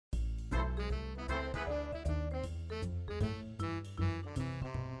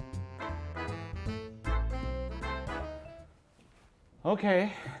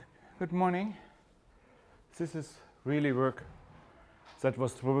Okay, good morning. This is really work that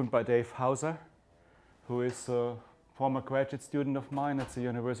was driven by Dave Hauser, who is a former graduate student of mine at the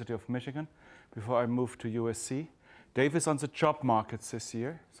University of Michigan before I moved to USC. Dave is on the job market this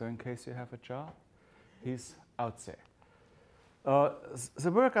year, so in case you have a job, he's out there.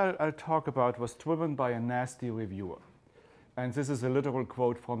 The work I'll talk about was driven by a nasty reviewer. And this is a literal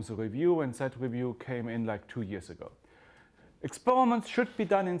quote from the review, and that review came in like 2 years ago. Experiments should be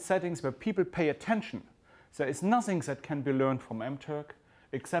done in settings where people pay attention. There is nothing that can be learned from MTurk,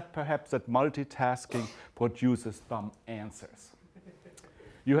 except perhaps that multitasking produces dumb answers.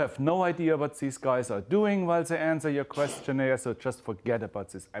 You have no idea what these guys are doing while they answer your questionnaire, so just forget about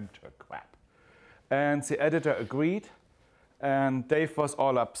this MTurk crap. And the editor agreed, and Dave was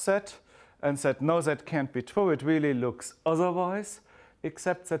all upset and said, no, that can't be true. It really looks otherwise,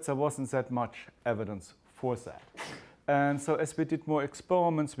 except that there wasn't that much evidence for that. And so as we did more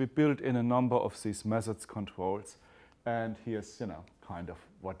experiments, we built in a number of these methods controls. And here's, kind of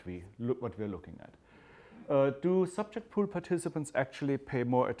what we're looking at. Do subject pool participants actually pay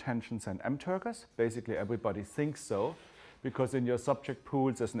more attention than MTurkers? Basically, everybody thinks so, because in your subject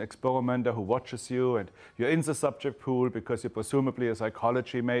pool, there's an experimenter who watches you, and you're in the subject pool because you're presumably a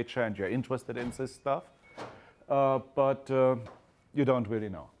psychology major and you're interested in this stuff. But you don't really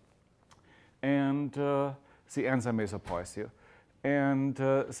know. And the answer may surprise you. And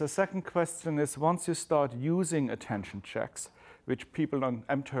the second question is, once you start using attention checks, which people on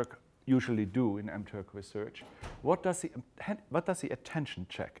MTurk usually do in MTurk research, what does the attention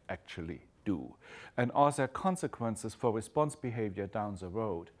check actually do? And are there consequences for response behavior down the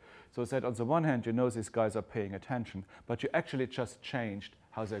road? So that on the one hand, you know these guys are paying attention, but you actually just changed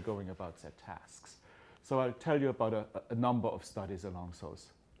how they're going about their tasks. So I'll tell you about a number of studies along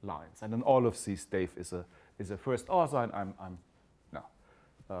those lines. And in all of these, Dave is a first author, and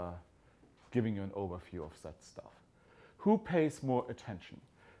I'm giving you an overview of that stuff. Who pays more attention?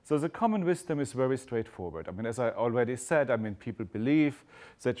 So the common wisdom is very straightforward. I mean, as I already said, people believe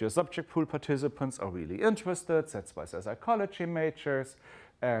that your subject pool participants are really interested. That's why they're psychology majors,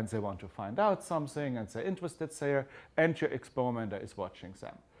 and they want to find out something, and they're interested there, and your experimenter is watching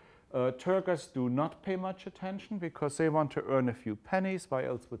them. Turkers do not pay much attention because they want to earn a few pennies. Why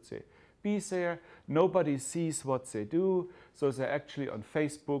else would they be there? Nobody sees what they do, so they're actually on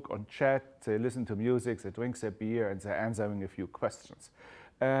Facebook, on chat, they listen to music, they drink their beer, and they're answering a few questions.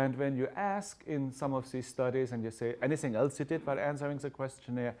 And when you ask in some of these studies and you say, anything else you did while answering the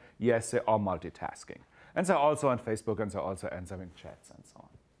questionnaire? Yes, they are multitasking. And they're also on Facebook, and they're also answering chats and so on.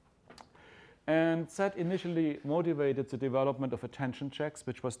 And that initially motivated the development of attention checks,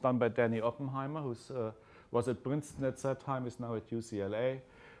 which was done by Danny Oppenheimer, who was at Princeton at that time, is now at UCLA,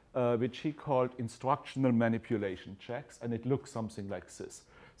 which he called instructional manipulation checks. And it looks something like this.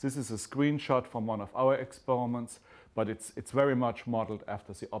 This is a screenshot from one of our experiments, but it's very much modeled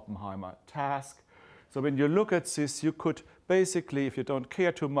after the Oppenheimer task. So when you look at this, you could basically, if you don't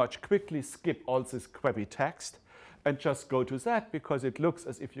care too much, quickly skip all this crappy text and just go to that because it looks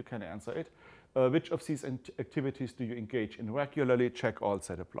as if you can answer it. Which of these activities do you engage in regularly? Check all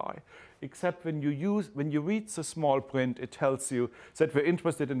that apply. Except when you read the small print, it tells you that we're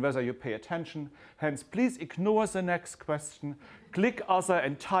interested in whether you pay attention. Hence, please ignore the next question. Click other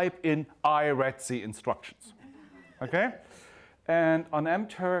and type in, I read the instructions. Okay? And on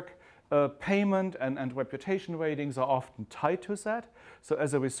MTurk, payment and reputation ratings are often tied to that. So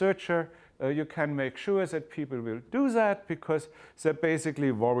as a researcher, you can make sure that people will do that because they're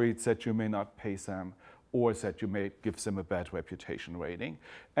basically worried that you may not pay them or that you may give them a bad reputation rating.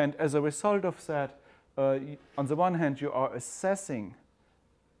 And as a result of that, on the one hand, you are assessing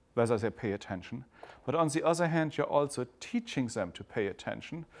whether they pay attention. But on the other hand, you're also teaching them to pay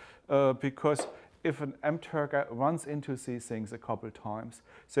attention because if an MTurker runs into these things a couple times,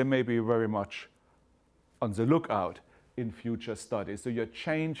 they may be very much on the lookout in future studies. So you're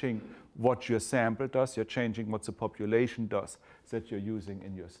changing what your sample does, you're changing what the population does that you're using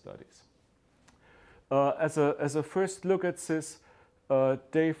in your studies. As a first look at this,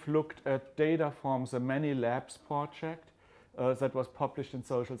 Dave looked at data from the Many Labs project that was published in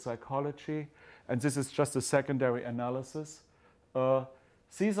Social Psychology. And this is just a secondary analysis.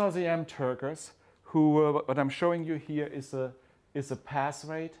 These are the MTurkers who, what I'm showing you here is a pass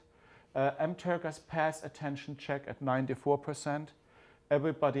rate. MTurkers pass attention check at 94%.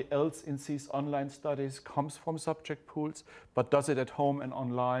 Everybody else in these online studies comes from subject pools, but does it at home and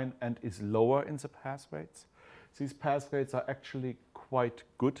online and is lower in the pass rates. These pass rates are actually quite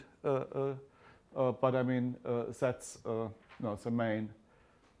good, but I mean, that's the main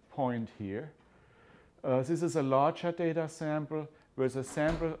point here. This is a larger data sample where the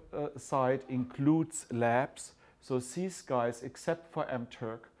sample site includes labs. So these guys, except for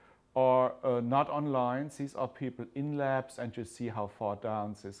MTurk, are not online. These are people in labs, and you see how far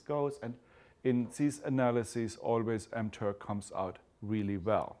down this goes. And in these analyses, always MTurk comes out really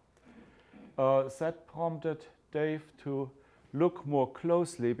well. That prompted Dave to look more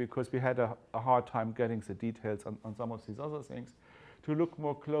closely, because we had a hard time getting the details on some of these other things, to look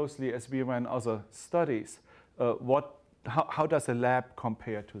more closely as we ran other studies. How does a lab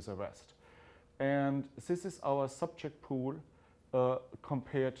compare to the rest? And this is our subject pool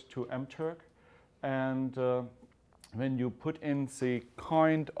compared to MTurk. And when you put in the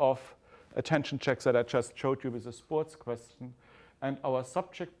kind of attention checks that I just showed you with a sports question, and our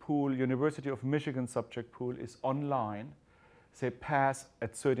subject pool, University of Michigan subject pool, is online, they pass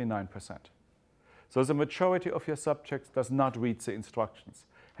at 39%. So the majority of your subjects does not read the instructions.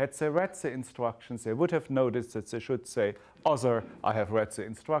 Had they read the instructions, they would have noticed that they should say, other, I have read the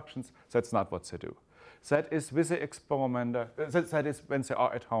instructions. That's not what they do. That is with the experimenter, that is when they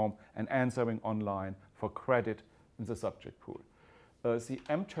are at home and answering online for credit in the subject pool. The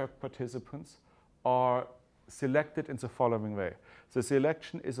MTurk participants are selected in the following way. The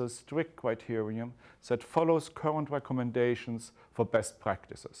selection is a strict criterion that follows current recommendations for best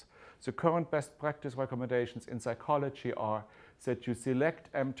practices. The current best practice recommendations in psychology are that you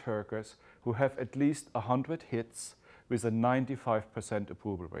select MTurkers who have at least 100 hits with a 95%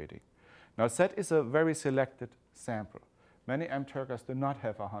 approval rating. Now that is a very selected sample. Many MTurkers do not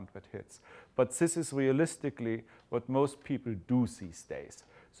have 100 hits, but this is realistically what most people do these days.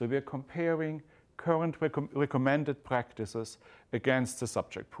 So we're comparing current recommended practices against the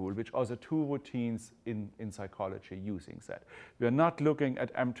subject pool, which are the two routines in psychology using that. We are not looking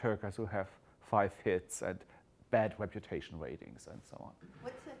at MTurkers who have 5 hits and bad reputation ratings and so on.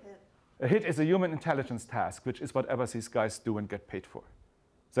 What's a hit? A hit is a human intelligence task, which is whatever these guys do and get paid for.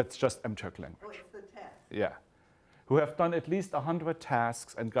 That's just MTurk language. Oh, it's the test. Yeah. Who have done at least 100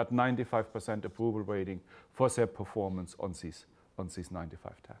 tasks and got 95% approval rating for their performance on these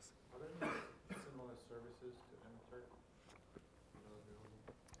 95 tasks.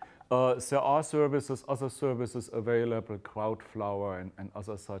 There are services, other services available, Crowdflower and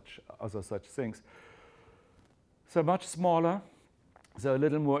other such things. They're much smaller, they're a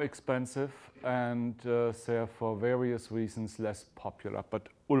little more expensive, and they're for various reasons less popular. But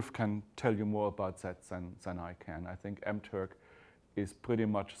Ulf can tell you more about that than I can. I think MTurk is pretty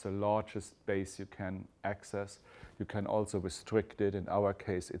much the largest base you can access. You can also restrict it. In our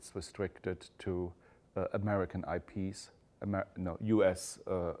case, it's restricted to American IPs. US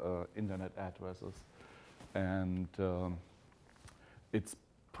internet addresses, and it's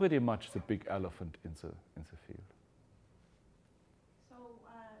pretty much the big elephant in the field. So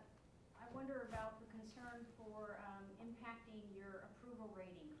I wonder about the concern for impacting your approval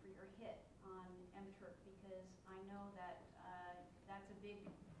rating for your hit on MTurk, because I know that that's a big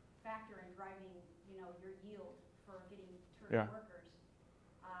factor in driving, your yield for getting Turkish workers.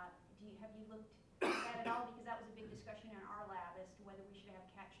 Have you looked at it all? Because that was a big discussion in our lab as to whether we should have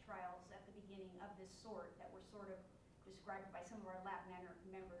catch trials at the beginning of this sort that were sort of described by some of our lab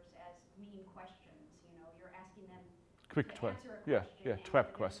members as mean questions. You're asking them quick to answer a question.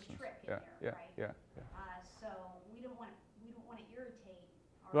 Trap questions. Trick Yeah. So we don't want to irritate.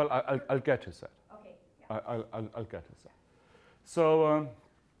 Well, I'll get to that. Okay. Yeah. I'll get to that. So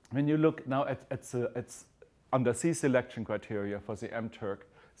when you look now at under C selection criteria for the MTurk,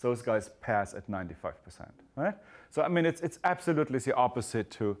 those guys pass at 95%, right? So I mean, it's absolutely the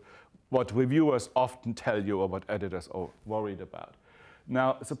opposite to what reviewers often tell you or what editors are worried about.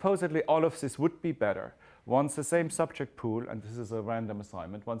 Now, supposedly all of this would be better once the same subject pool, and this is a random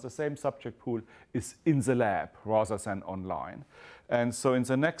assignment, once the same subject pool is in the lab rather than online. And so in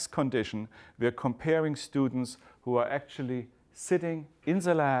the next condition, we're comparing students who are actually sitting in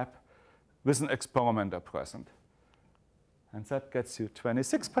the lab with an experimenter present. And that gets you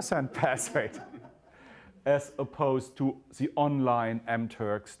 26% pass rate, as opposed to the online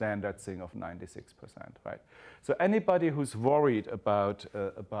MTurk standard thing of 96%, right? So anybody who's worried about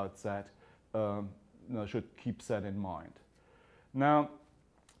that should keep that in mind. Now,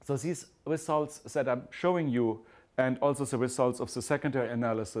 so these results that I'm showing you, and also the results of the secondary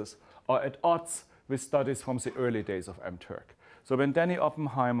analysis, are at odds with studies from the early days of MTurk. So when Danny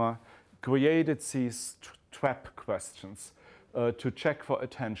Oppenheimer created these trap questions to check for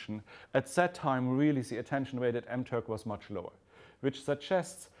attention, at that time, really, the attention rate at MTurk was much lower, which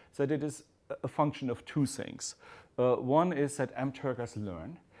suggests that it is a function of two things. One is that MTurkers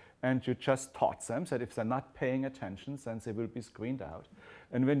learn, and you just taught them that if they're not paying attention, then they will be screened out.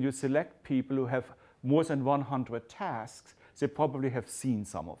 And when you select people who have more than 100 tasks, they probably have seen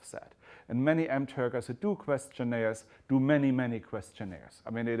some of that. And many M-Turkers who do questionnaires do many, many questionnaires. I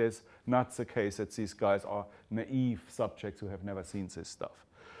mean, it is not the case that these guys are naive subjects who have never seen this stuff.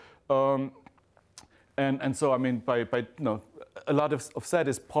 And so, I mean, by a lot of that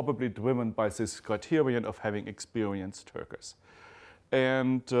is probably driven by this criterion of having experienced Turkers.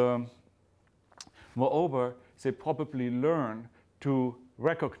 And moreover, they probably learn to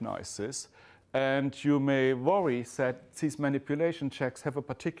recognize this. And you may worry that these manipulation checks have a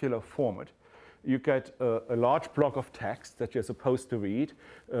particular format. You get a large block of text that you're supposed to read,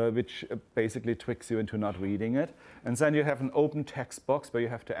 which basically tricks you into not reading it. And then you have an open text box where you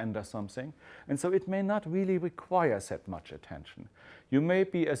have to enter something. And so it may not really require that much attention. You may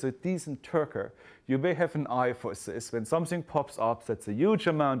be, as a decent Turker, you may have an eye for this. When something pops up that's a huge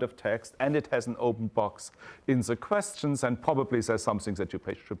amount of text and it has an open box in the questions, and probably there's something that you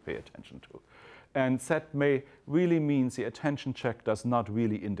should pay attention to. And that may really mean the attention check does not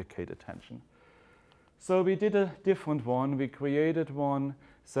really indicate attention. So we did a different one. We created one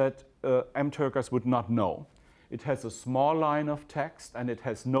that M-Turkers would not know. It has a small line of text, and it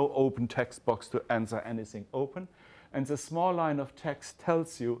has no open text box to answer anything open. And the small line of text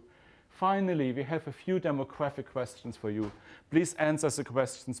tells you, finally, we have a few demographic questions for you. Please answer the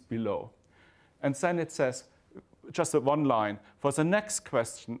questions below. And then it says, just one line, for the next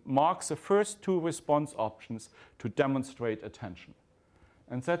question, mark the first two response options to demonstrate attention.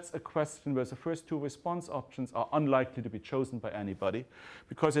 And that's a question where the first two response options are unlikely to be chosen by anybody,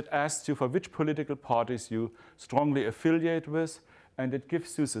 because it asks you for which political parties you strongly affiliate with, and it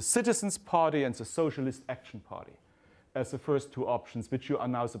gives you the Citizens Party and the Socialist Action Party as the first two options, which you are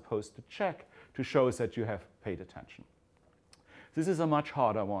now supposed to check to show that you have paid attention. This is a much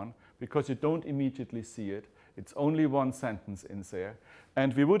harder one, because you don't immediately see it. It's only one sentence in there.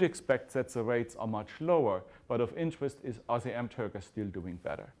 And we would expect that the rates are much lower. But of interest is, are the M-Turkers still doing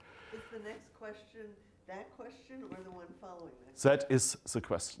better? Is the next question that question or the one following that? That is the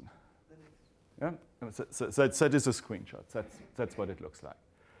question. Yeah? That is a screenshot. That's what it looks like.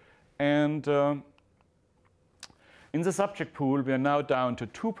 And in the subject pool, we are now down to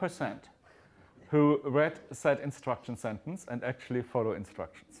 2% who read that instruction sentence and actually follow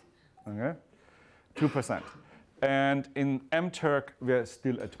instructions. Okay? 2%. And in M-Turk, we're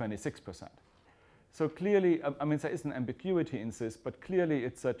still at 26%. So clearly, I mean, there is an ambiguity in this, but clearly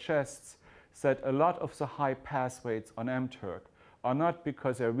it suggests that a lot of the high pass rates on M-Turk are not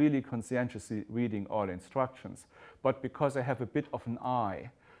because they're really conscientiously reading all instructions, but because they have a bit of an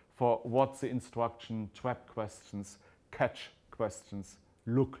eye for what the instruction trap questions, catch questions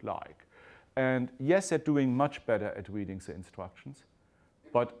look like. And yes, they're doing much better at reading the instructions,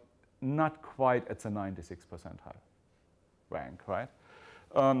 but not quite at the 96% rank, right?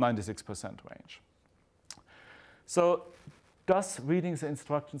 96% range. So does reading the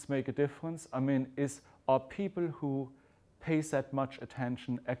instructions make a difference? I mean, are people who pay that much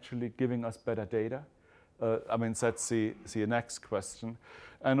attention actually giving us better data? I mean, that's the next question.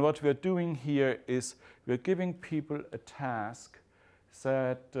 And what we're doing here is we're giving people a task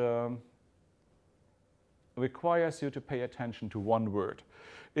that requires you to pay attention to one word.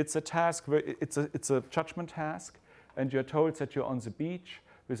 It's a task where it's a judgment task, and you're told that you're on the beach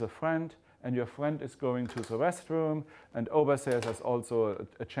with a friend, and your friend is going to the restroom, and over there there's also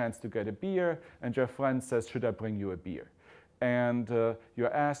a chance to get a beer, and your friend says, should I bring you a beer? And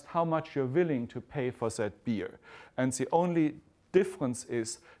you're asked how much you're willing to pay for that beer. And the only difference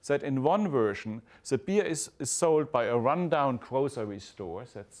is that in one version, the beer is sold by a rundown grocery store.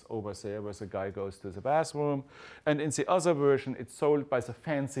 That's over there where the guy goes to the bathroom. And in the other version, it's sold by the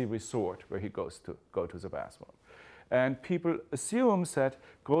fancy resort where he goes to go to the bathroom. And people assume that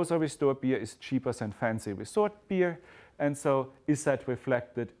grocery store beer is cheaper than fancy resort beer. And so is that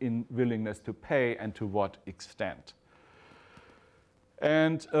reflected in willingness to pay, and to what extent?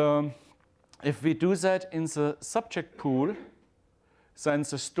 And if we do that in the subject pool, then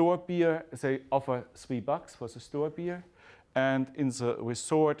the store beer, they offer $3 for the store beer. And in the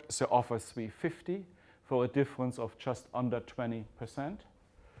resort, they offer $3.50 for a difference of just under 20%.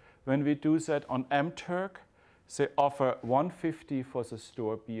 When we do that on M-Turk, they offer $1.50 for the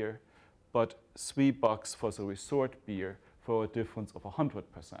store beer, but $3 for the resort beer for a difference of 100%.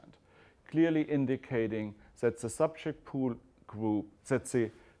 Clearly indicating that the subject pool group, that the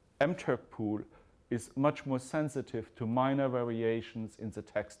M-Turk pool is much more sensitive to minor variations in the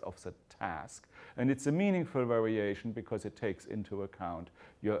text of the task. And it's a meaningful variation because it takes into account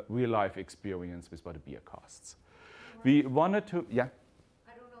your real-life experience with what a beer costs. We wanted to, yeah?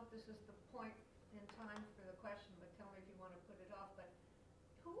 I don't know if this is the point in time for the question, but tell me if you want to put it off. But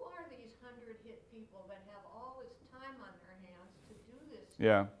who are these 100 hit people that have all this time on their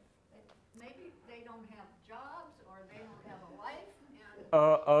Yeah. Maybe they don't have jobs or they don't have a life.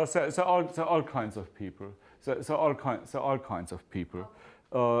 And So all kinds of people. So all kinds of people.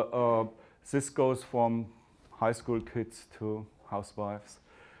 This goes from high school kids to housewives.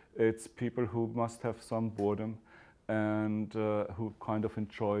 It's people who must have some boredom and who kind of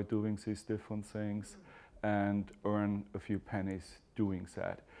enjoy doing these different things and earn a few pennies doing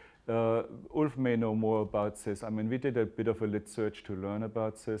that. Ulf may know more about this. I mean, we did a bit of a lit search to learn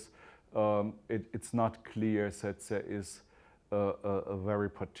about this. It's not clear that there is a very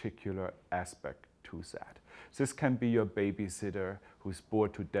particular aspect to that. This can be your babysitter who's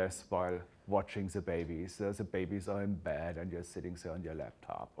bored to death while watching the babies. The babies are in bed and you're sitting there on your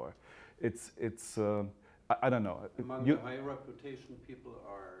laptop. Or it's I don't know. Among the high reputation people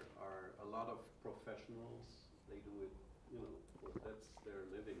are a lot of professionals. They do it, that's their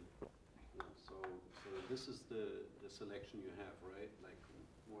living. So this is the selection you have, right? Like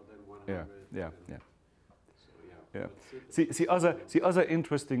more than 100. Yeah. So yeah. Yeah. The other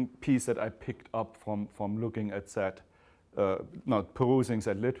interesting piece that I picked up from looking at that, perusing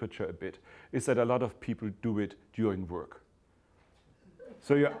that literature a bit, is that a lot of people do it during work.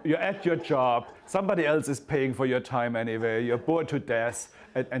 So you're at your job, somebody else is paying for your time anyway, you're bored to death,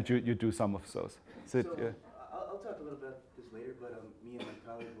 and you do some of those. I'll talk a little about this later, but me and my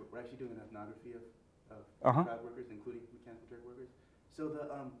colleague, we're actually doing an ethnography of crowd workers, including mechanical Turk workers. So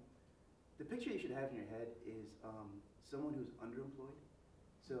the picture you should have in your head is someone who's underemployed.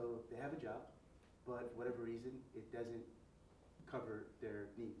 So they have a job, but for whatever reason, it doesn't cover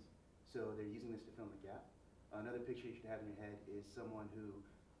their needs. So they're using this to fill in the gap. Another picture you should have in your head is someone who,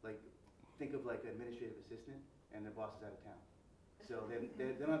 think of like an administrative assistant, and their boss is out of town. So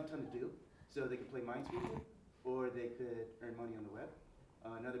they don't have a ton to do, so they can play Minesweeper, or they could earn money on the web.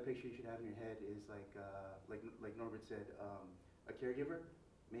 Another picture you should have in your head is like Norbert said, a caregiver.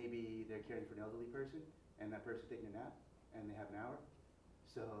 Maybe they're caring for an elderly person, and that person's taking a nap, and they have an hour.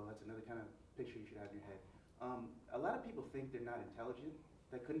 So that's another kind of picture you should have in your head. A lot of people think they're not intelligent.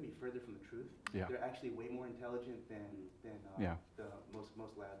 That couldn't be further from the truth. Yeah. They're actually way more intelligent than Yeah. the most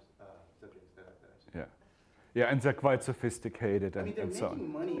labs subjects that I've seen. Yeah. Yeah, and they're quite sophisticated I mean, they're and so on.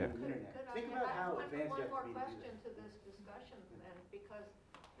 making money Yeah. on the internet. Could I Think have about how one advanced you have more to be to do question this. to this discussion then, because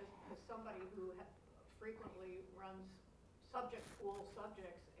as somebody who frequently runs subject pool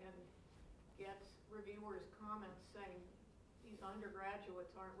subjects and gets reviewers' comments saying these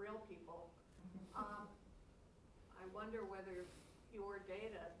undergraduates aren't real people, I wonder whether your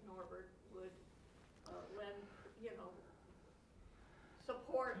data, Norbert, would lend,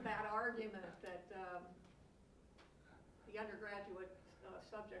 support that argument that the undergraduate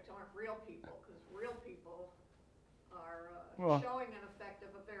subjects aren't real people, because real people are showing an effect of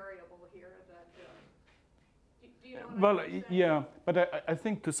a variable here that, do you know what I'm saying? Yeah, but I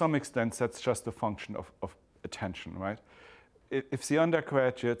think to some extent that's just a function of attention, right? If the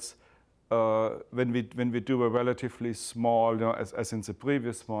undergraduates, when we do a relatively small, as in the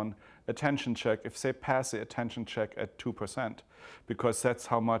previous one, attention check, if they pass the attention check at 2%, because that's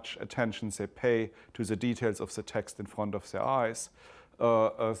how much attention they pay to the details of the text in front of their eyes,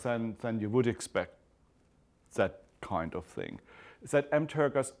 then you would expect that kind of thing. That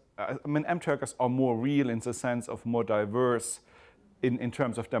M-Turkers are more real in the sense of more diverse in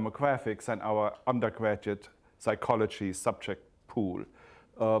terms of demographics than our undergraduate psychology subject pool.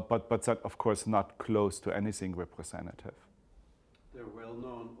 But that, of course, not close to anything representative. There are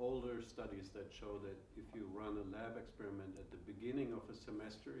well-known older studies that show that if you run a lab experiment at the beginning of a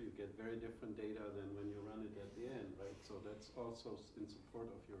semester, you get very different data than when you run it at the end, right? So that's also in support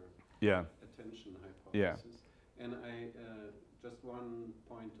of your attention hypothesis. Yeah. And just one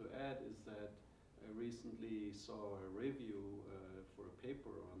point to add is that I recently saw a review for a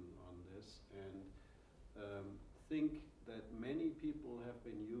paper on this, and think that many people have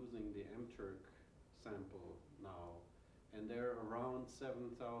been using the MTurk sample now, and there are around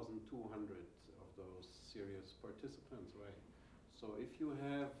 7,200 of those serious participants, right? So if you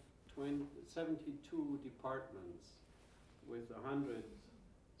have 72 departments with 100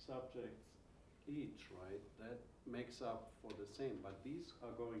 subjects each, right, that makes up for the same, but these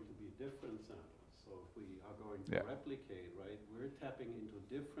are going to be different samples. So if we are going to replicate, right, we're tapping into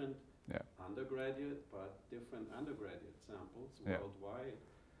different undergraduate, but different undergraduate samples worldwide.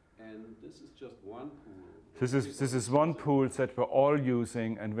 And this is just one pool. This is one pool that we're all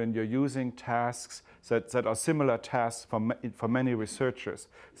using, and when you're using tasks that are similar tasks for many researchers,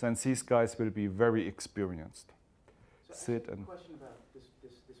 then these guys will be very experienced. So I have a question about this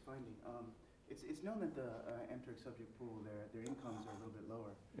finding. It's known that the MTurk subject pool, their incomes are a little bit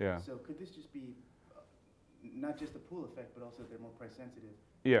lower. Yeah. So could this just be not just the pool effect, but also they're more price sensitive.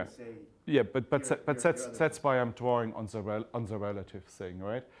 Yeah. Say, yeah, but your that's why I'm drawing on the relative thing,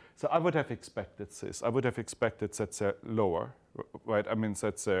 right? So I would have expected this. I would have expected that they're lower, right? I mean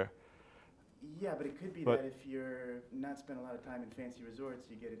that they're. Yeah, but it could be that if you're not spend a lot of time in fancy resorts,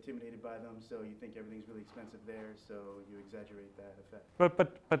 you get intimidated by them, so you think everything's really expensive there, so you exaggerate that effect.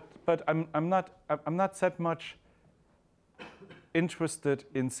 But I'm not that much interested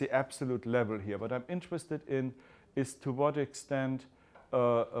in the absolute level here. What I'm interested in is to what extent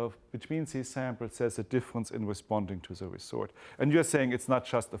between these samples there's a difference in responding to the resort. And you're saying it's not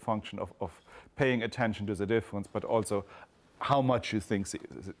just a function of paying attention to the difference, but also how much you think.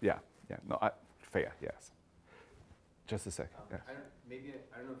 Yeah, no, fair, yes. Just a second. Yes. I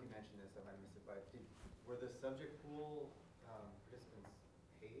don't know if you mentioned this, I might have missed it, but were the subject pool participants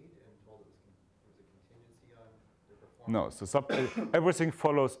paid and told it was a contingency on their performance? No, so everything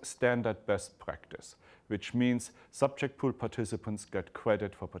follows standard best practice, which means subject pool participants get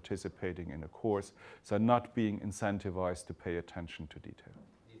credit for participating in a course, so not being incentivized to pay attention to detail.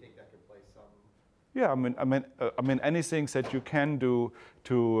 Do you think that could play some? Yeah, I mean, anything that you can do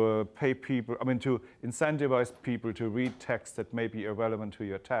to pay people, to incentivize people to read text that may be irrelevant to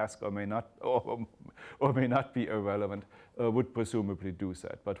your task or may not, or may not be irrelevant, would presumably do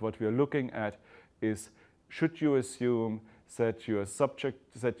that. But what we are looking at is, should you assume that your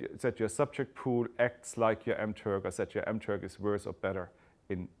subject pool acts like your MTurk, that your MTurk is worse or better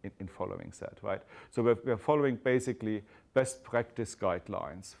in following that, right? So we're following basically best practice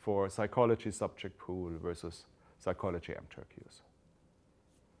guidelines for psychology subject pool versus psychology MTurk use.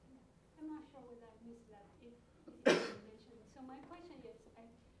 I'm not sure whether I missed that, if you mentioned. So my question is,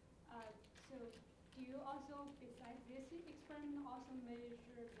 so do you also, besides this experiment, also measure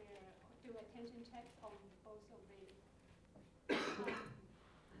do attention checks on both of the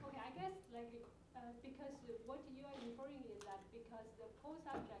okay, I guess because what you are inferring is that because the poll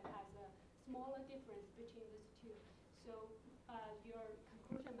subject has a smaller difference between these two, so your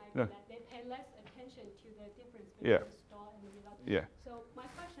conclusion might be that they pay less attention to the difference between the stall and the result. Yeah. So my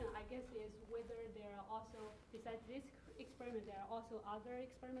question, I guess, is whether there are also, besides this experiment, there are also other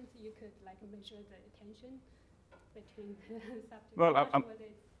experiments you could measure the attention between the subjects. Well, I'm not sure whether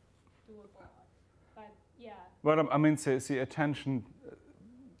it's doable, but yeah. Well, the attention,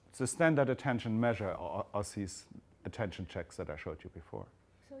 the standard attention measure are these attention checks that I showed you before.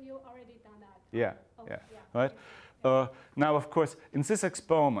 So you already done that? Yeah, okay, yeah, right? Now, of course, in this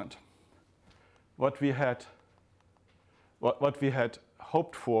experiment, what we had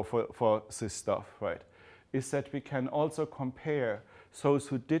hoped for this stuff, right, is that we can also compare those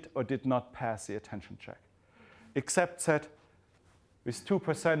who did or did not pass the attention check. Except that with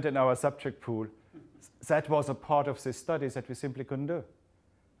 2% in our subject pool, that was a part of this study that we simply couldn't do,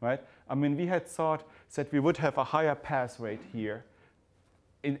 right? I mean, we had thought that we would have a higher pass rate here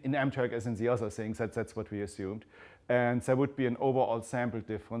in MTurk as in the other things. That's what we assumed. And there would be an overall sample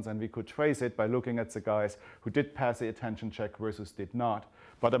difference, and we could trace it by looking at the guys who did pass the attention check versus did not.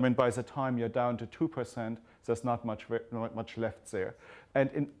 But I mean, by the time you're down to 2%, there's not much left there. And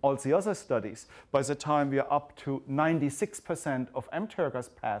in all the other studies, by the time we are up to 96% of MTurkers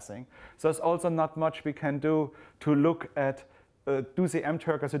passing, there's also not much we can do to look at, do the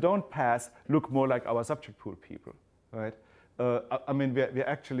MTurkers who don't pass look more like our subject pool people, right? I mean, we're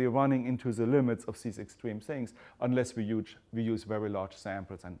actually running into the limits of these extreme things unless we use very large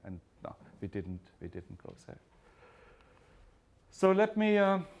samples, and no, we didn't go there. So let me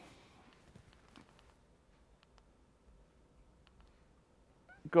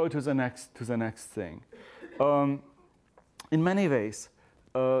go to the next thing. In many ways,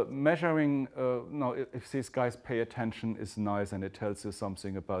 measuring if these guys pay attention is nice, and it tells you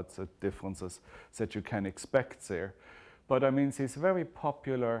something about the differences that you can expect there. But I mean, these very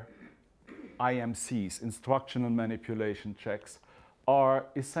popular IMCs, instructional manipulation checks, are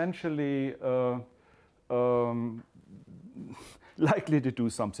essentially likely to do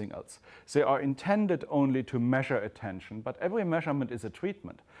something else. They are intended only to measure attention, but every measurement is a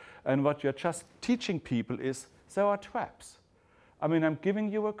treatment. And what you're just teaching people is there are traps. I mean, I'm giving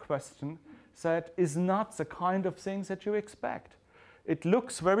you a question that is not the kind of things that you expect. It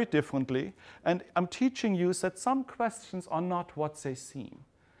looks very differently, and I'm teaching you that some questions are not what they seem.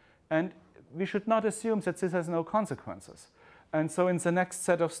 And we should not assume that this has no consequences. And so in the next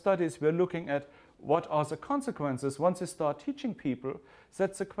set of studies, we're looking at what are the consequences once you start teaching people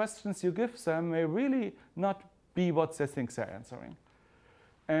that the questions you give them may really not be what they think they're answering.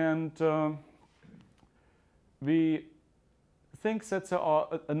 And we think that there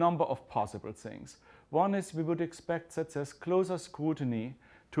are a number of possible things. One is we would expect that there's closer scrutiny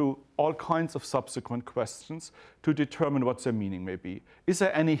to all kinds of subsequent questions to determine what their meaning may be. Is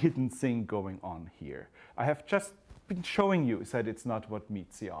there any hidden thing going on here? I have just been showing you that it's not what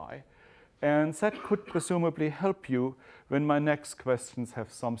meets the eye. And that could presumably help you when my next questions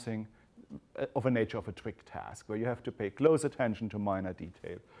have something of a nature of a trick task, where you have to pay close attention to minor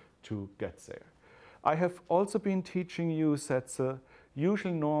detail to get there. I have also been teaching you that the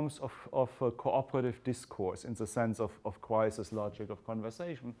usual norms of cooperative discourse in the sense of crisis logic of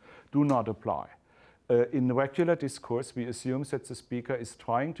conversation do not apply. In regular discourse, we assume that the speaker is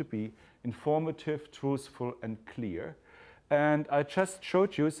trying to be informative, truthful, and clear. And I just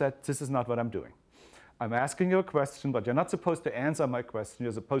showed you that this is not what I'm doing. I'm asking you a question, but you're not supposed to answer my question.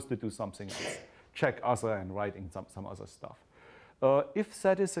 You're supposed to do something else. Check other and write in some other stuff. If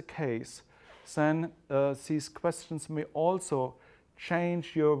that is the case, then these questions may also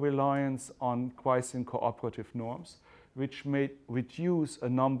change your reliance on quasi-cooperative norms, which may reduce a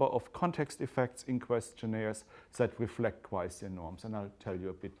number of context effects in questionnaires that reflect quasi-norms. And I'll tell you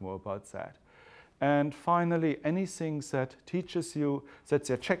a bit more about that. And finally, anything that teaches you that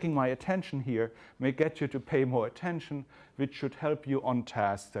they're checking my attention here may get you to pay more attention, which should help you on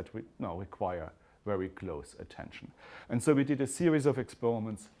tasks that require very close attention. And so we did a series of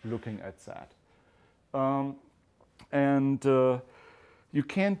experiments looking at that. You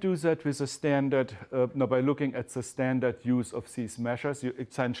can't do that with a standard, by looking at the standard use of these measures. You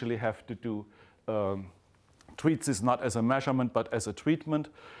essentially have to do treat this not as a measurement, but as a treatment.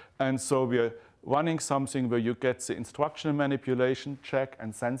 And so we're running something where you get the instructional manipulation check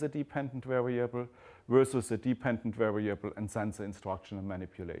and then the dependent variable versus the dependent variable and then the instructional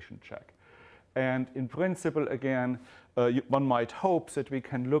manipulation check. And in principle, again, one might hope that we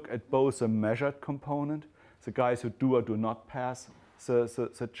can look at both a measured component, the guys who do or do not pass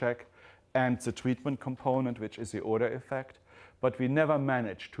the check, and the treatment component, which is the order effect. But we never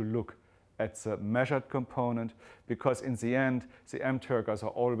manage to look at the measured component because in the end, the M-Turkers are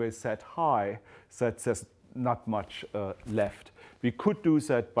always set high that there's not much left. We could do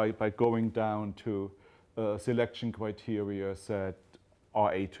that by going down to selection criteria that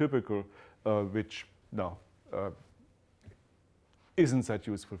are atypical, which isn't that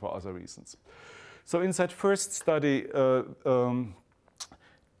useful for other reasons. So in that first study,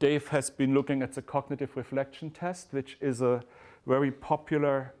 Dave has been looking at the cognitive reflection test, which is a very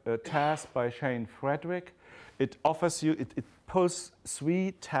popular task by Shane Frederick. It offers you, it poses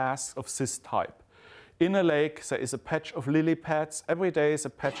 3 tasks of this type. In a lake, there is a patch of lily pads. Every day, the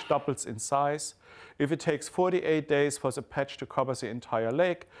patch doubles in size. If it takes 48 days for the patch to cover the entire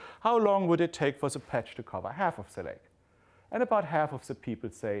lake, how long would it take for the patch to cover half of the lake? And about half of the people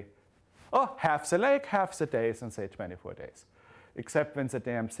say, oh, half the lake, half the days, and say 24 days. Except when the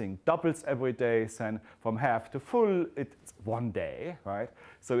damn thing doubles every day, then from half to full, it's 1 day, right?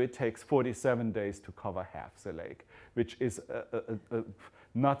 So it takes 47 days to cover half the lake, which is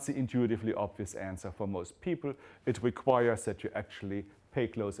not the intuitively obvious answer for most people. It requires that you actually pay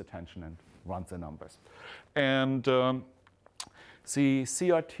close attention and run the numbers. And the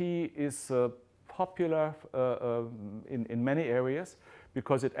CRT is popular in many areas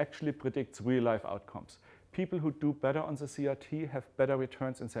because it actually predicts real-life outcomes. People who do better on the CRT have better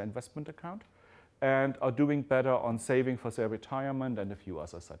returns in their investment account and are doing better on saving for their retirement and a few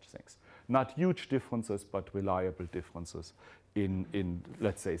other such things. Not huge differences, but reliable differences in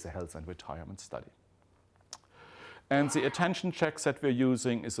let's say, the health and retirement study. And the attention checks that we're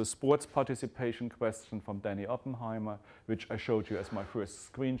using is a sports participation question from Danny Oppenheimer, which I showed you as my first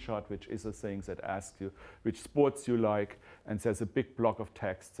screenshot, which is a thing that asks you which sports you like, and there's a big block of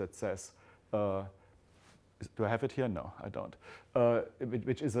text that says, do I have it here? No, I don't.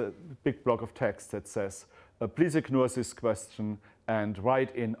 Which is a big block of text that says, please ignore this question and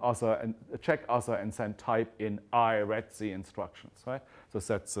write in other and check other and then type in I read the instructions, right? So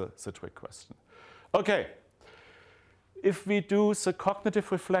that's the trick question. Okay. If we do the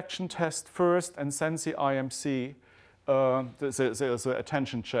cognitive reflection test first and then the IMC, the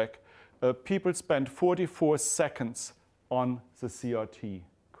attention check, people spend 44 seconds on the CRT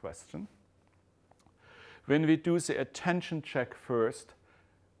question. When we do the attention check first,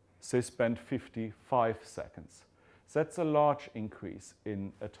 they spend 55 seconds. That's a large increase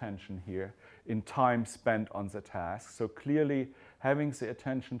in attention here, in time spent on the task. So clearly, having the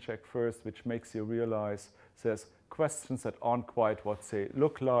attention check first, which makes you realize there's questions that aren't quite what they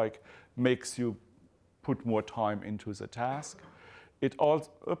look like, makes you put more time into the task. It also,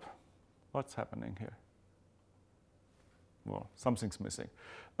 what's happening here? Well, something's missing.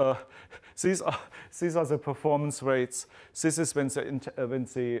 These are the performance rates. This is when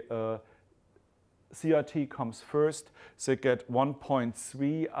the CRT comes first, they get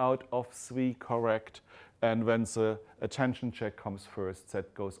 1.3 out of 3 correct. And when the attention check comes first,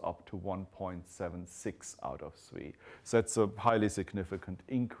 that goes up to 1.76 out of 3. So that's a highly significant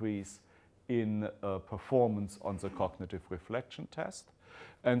increase in performance on the cognitive reflection test.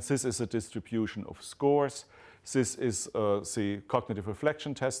 And this is a distribution of scores. This is the cognitive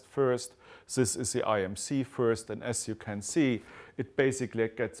reflection test first. This is the IMC first. And as you can see, it basically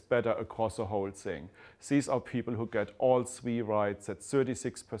gets better across the whole thing. These are people who get all 3 rights. That's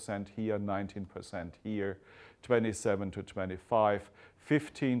 36% here, 19% here, 27 to 25,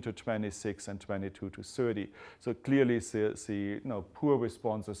 15 to 26, and 22 to 30. So clearly the poor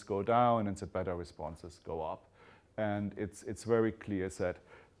responses go down and the better responses go up. And it's very clear that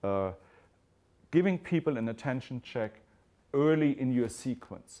giving people an attention check early in your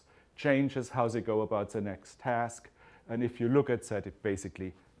sequence changes how they go about the next task. And if you look at that, it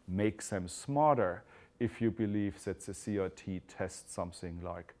basically makes them smarter if you believe that the CRT tests something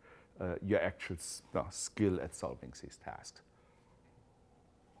like your actual skill at solving these tasks.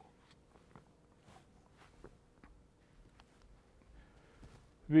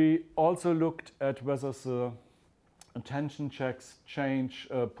 We also looked at whether the attention checks change,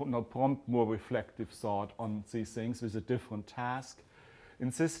 prompt more reflective thought on these things with a different task. In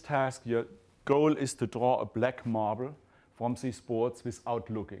this task, your goal is to draw a black marble from these boards without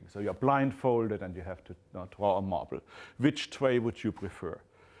looking. So you're blindfolded and you have to draw a marble. Which tray would you prefer?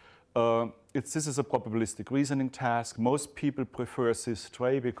 This is a probabilistic reasoning task. Most people prefer this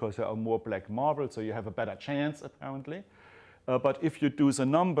tray because there are more black marbles, so you have a better chance, apparently. But if you do the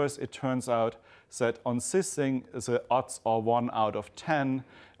numbers, it turns out that on this thing, the odds are 1 out of 10.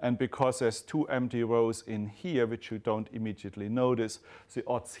 And because there's 2 empty rows in here, which you don't immediately notice, the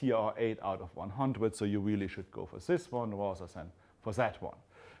odds here are 8 out of 100. So you really should go for this one rather than for that one.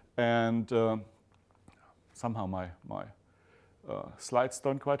 And somehow my slides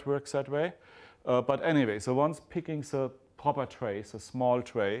don't quite work that way. But anyway, so once picking the proper tray, the small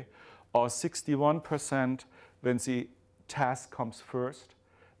tray, are 61% when the task comes first,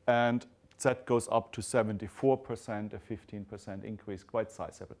 and that goes up to 74%, a 15% increase, quite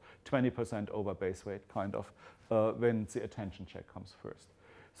sizable, 20% over base rate, kind of, when the attention check comes first.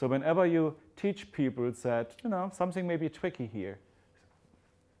 So whenever you teach people that, something may be tricky here,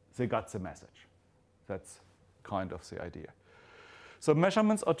 they got the message. That's kind of the idea. So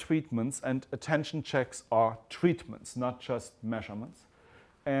measurements are treatments, and attention checks are treatments, not just measurements.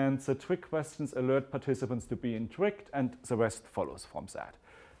 And the trick questions alert participants to being tricked, and the rest follows from that.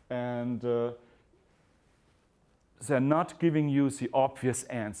 And they're not giving you the obvious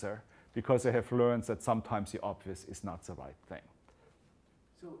answer because they have learned that sometimes the obvious is not the right thing.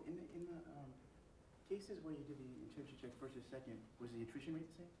 So in the cases where you did the attention check first or second, was the attrition rate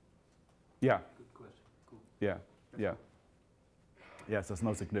the same? Yeah. Good question. Cool. Yeah. Yeah. Yes, there's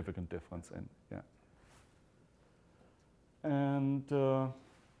no significant difference in, yeah. And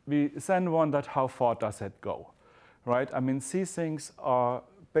we then wondered how far does that go, right? I mean, these things are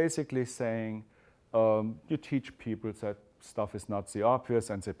basically saying you teach people that stuff is not the obvious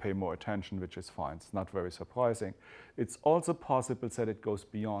and they pay more attention, which is fine. It's not very surprising. It's also possible that it goes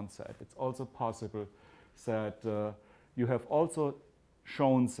beyond that. It's also possible that you have also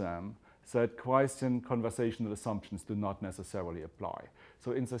shown them that conversational assumptions do not necessarily apply.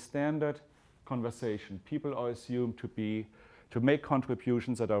 So in the standard conversation, people are assumed to make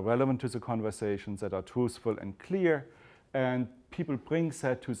contributions that are relevant to the conversation, that are truthful and clear, and people bring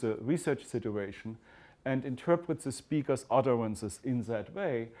that to the research situation and interpret the speaker's utterances in that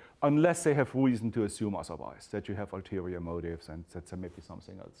way, unless they have reason to assume otherwise, that you have ulterior motives and that there may be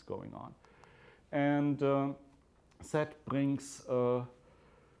something else going on. And that brings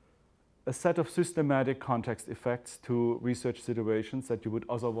a set of systematic context effects to research situations that you would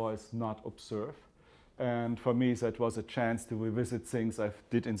otherwise not observe. And for me, that was a chance to revisit things I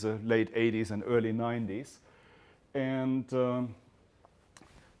did in the late 80s and early 90s. And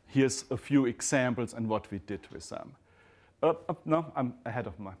here's a few examples and what we did with them. No, I'm ahead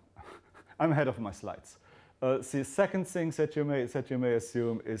of my slides. The second thing that you may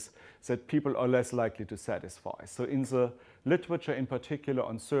assume is that people are less likely to satisfy. So in the literature, in particular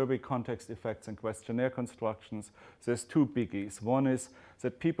on survey context effects and questionnaire constructions, there's 2 biggies. One is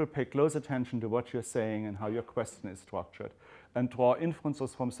that people pay close attention to what you're saying and how your question is structured, and draw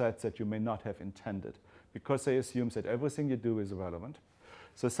inferences from that you may not have intended, because they assume that everything you do is relevant.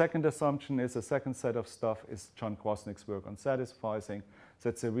 So second assumption is, the second set of stuff is John Krosnick's work on satisficing,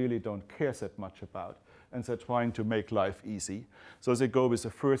 that they really don't care that much about. and they're trying to make life easy. So they go with the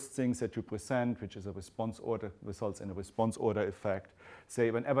first things that you present, which is a response order, results in a response order effect.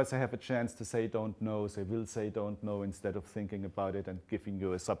 Say, whenever they have a chance to say don't know, they will say don't know instead of thinking about it and giving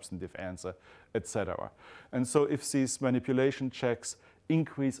you a substantive answer, etc. And so if these manipulation checks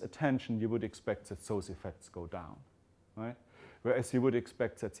increase attention, you would expect that those effects go down, right? Whereas you would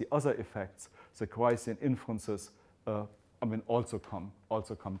expect that the other effects, the Bayesian inferences, also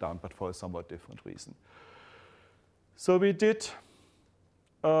come down, but for a somewhat different reason. So we did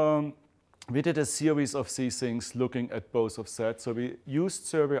a series of these things looking at both of sets. So we used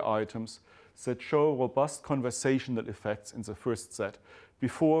survey items that show robust conversational effects in the first set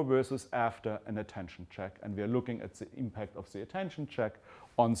before versus after an attention check. And we are looking at the impact of the attention check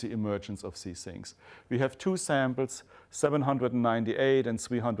on the emergence of these things. We have two samples, 798 and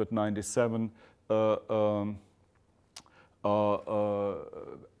 397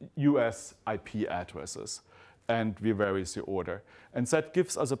 US IP addresses. And we vary the order. And that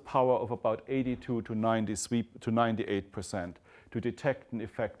gives us a power of about 82 to 98% to detect an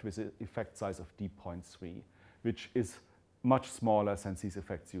effect with an effect size of d.3, which is much smaller than these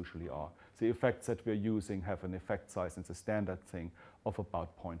effects usually are. The effects that we're using have an effect size in the standard thing of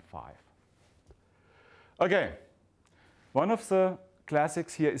about 0.5. Okay, one of the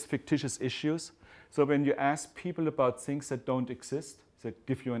classics here is fictitious issues. So when you ask people about things that don't exist, they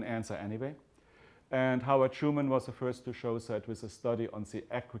give you an answer anyway. And Howard Schuman was the first to show that with a study on the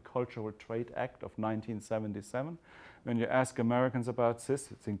Agricultural Trade Act of 1977. When you ask Americans about this,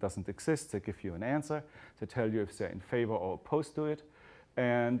 the thing doesn't exist, they give you an answer. They tell you if they're in favor or opposed to it.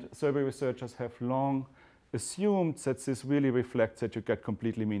 And survey researchers have long assumed that this really reflects that you get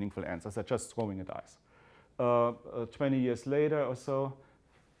completely meaningful answers. They're just throwing a dice. 20 years later or so,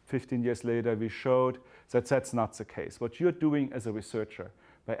 15 years later, we showed that that's not the case. What you're doing as a researcher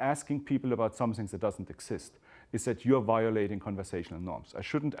by asking people about something that doesn't exist is that you're violating conversational norms. I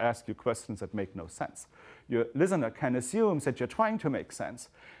shouldn't ask you questions that make no sense. Your listener can assume that you're trying to make sense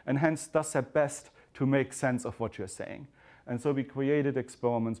and hence does their best to make sense of what you're saying. And so we created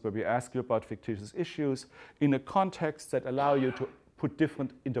experiments where we ask you about fictitious issues in a context that allow you to put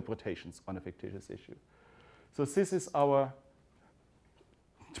different interpretations on a fictitious issue. So this is our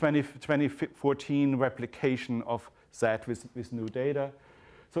 2014 replication of that with new data.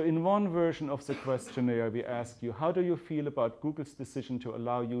 So in one version of the questionnaire, we ask you, how do you feel about Google's decision to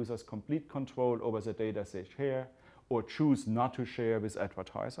allow users complete control over the data they share or choose not to share with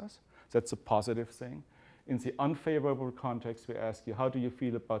advertisers? That's a positive thing. In the unfavorable context, we ask you, how do you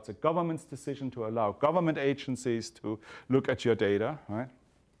feel about the government's decision to allow government agencies to look at your data, right?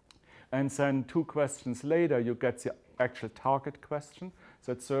 And then 2 questions later, you get the actual target question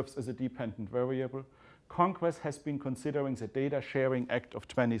that serves as a dependent variable. Congress has been considering the Data Sharing Act of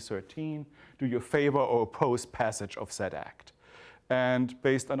 2013. Do you favor or oppose passage of that act? And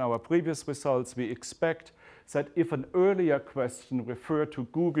based on our previous results, we expect that if an earlier question referred to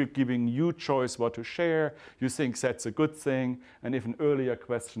Google giving you choice what to share, you think that's a good thing. And if an earlier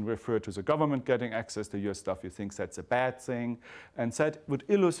question referred to the government getting access to your stuff, you think that's a bad thing. And that would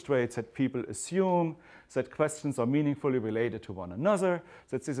illustrate that people assume that questions are meaningfully related to one another,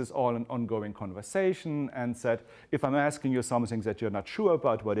 that this is all an ongoing conversation, and that if I'm asking you something that you're not sure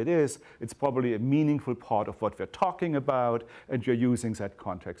about what it is, it's probably a meaningful part of what we're talking about, and you're using that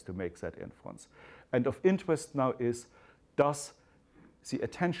context to make that inference. And of interest now is, does the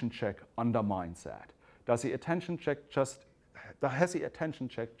attention check undermine that? Has the attention check just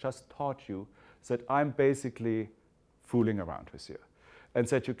taught you that I'm basically fooling around with you? And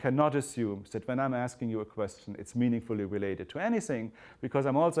that you cannot assume that when I'm asking you a question, it's meaningfully related to anything, because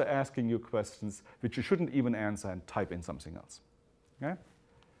I'm also asking you questions which you shouldn't even answer and type in something else. Okay?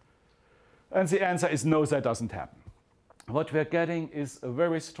 And the answer is no, that doesn't happen. What we're getting is a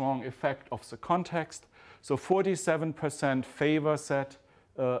very strong effect of the context. So 47% favor that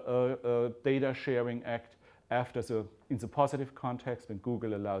data sharing act in the positive context when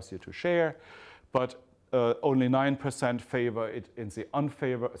Google allows you to share, but only 9% favor it in the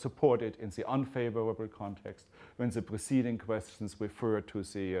support it in the unfavorable context when the preceding questions refer to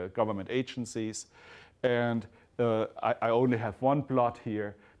the government agencies. And I only have one plot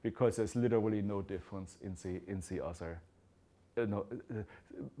here because there's literally no difference in the other.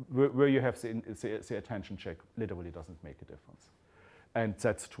 Where you have the attention check literally doesn't make a difference. And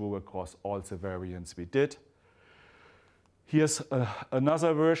that's true across all the variants we did. Here's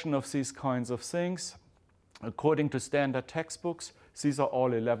another version of these kinds of things. According to standard textbooks, these are all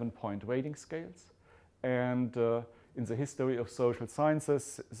 11-point rating scales. And in the history of social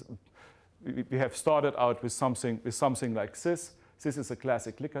sciences, we have started out with something like this. This is a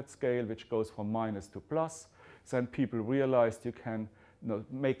classic Likert scale, which goes from minus to plus. Then people realized you can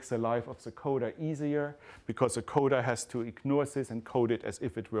make the life of the coder easier, because the coder has to ignore this and code it as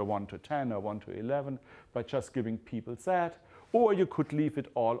if it were 1 to 10 or 1 to 11 by just giving people that. Or you could leave it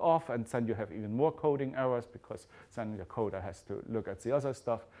all off, and then you have even more coding errors, because then your coder has to look at the other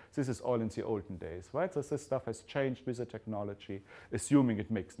stuff. This is all in the olden days, right? So this stuff has changed with the technology, assuming it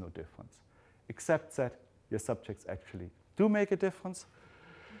makes no difference, except that your subjects actually do make a difference.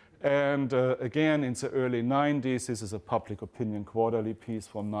 And again, in the early 90s, this is a public opinion quarterly piece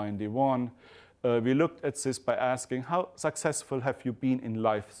from 91. We looked at this by asking, how successful have you been in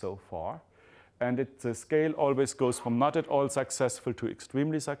life so far? And the scale always goes from not at all successful to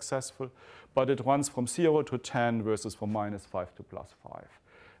extremely successful, but it runs from 0 to 10 versus from minus 5 to plus 5.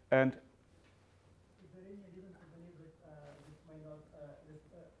 And is there any reason to believe that this may not,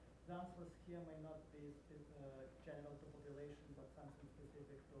 the answers here may not be general to population, but something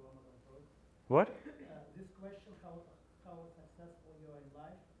specific to Amazon products? what? This question, how successful you are in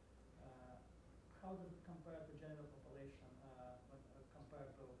life, how does it compare to general population compared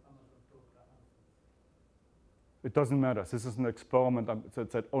to Amazon Turk answers? It doesn't matter. This is an experiment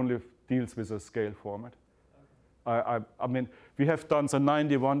that only deals with a scale format. Okay. I mean, we have done the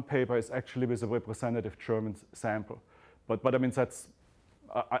 91 paper is actually with a representative German sample. But I mean, that's,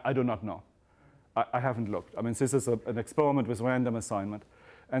 I do not know. I haven't looked. I mean, this is an experiment with random assignment.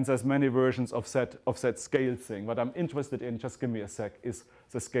 And there's many versions of that scale thing. What I'm interested in, just give me a sec, is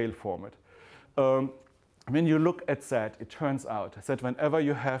the scale format. When you look at that, it turns out that whenever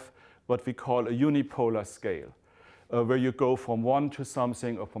you have what we call a unipolar scale, where you go from 1 to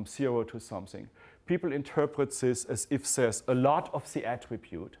something or from 0 to something, people interpret this as if there's a lot of the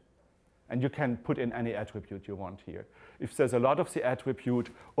attribute, and you can put in any attribute you want here, if there's a lot of the attribute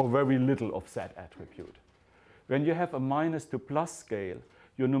or very little of that attribute. When you have a minus to plus scale,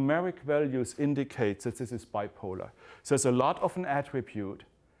 your numeric values indicate that this is bipolar. So there's a lot of an attribute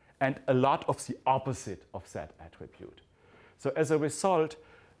and a lot of the opposite of that attribute. So as a result,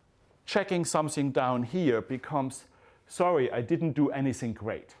 checking something down here becomes, sorry, I didn't do anything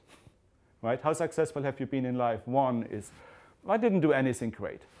great. Right? How successful have you been in life? 1 is, I didn't do anything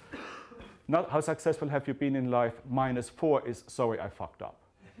great. Not how successful have you been in life? -4 is, sorry, I fucked up.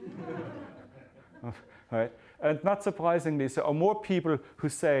 Right? And not surprisingly, there are more people who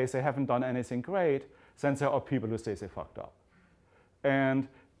say they haven't done anything great than there are people who say they fucked up. And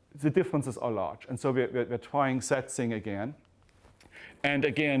the differences are large. And so we're trying that thing again. And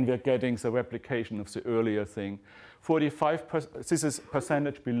again, we're getting the replication of the earlier thing. 45%, this is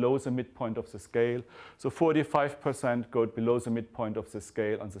percentage below the midpoint of the scale. So 45% go below the midpoint of the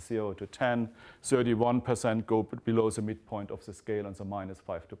scale on the 0 to 10. 31% go below the midpoint of the scale on the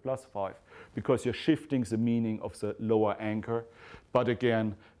 -5 to +5, because you're shifting the meaning of the lower anchor. But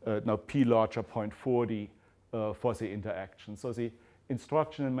again, now p larger 0.40 for the interaction. So the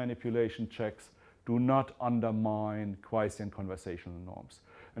instruction and manipulation checks do not undermine Quaisian conversational norms.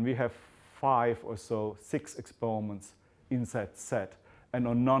 And we have 5 or so, 6 experiments in that set, and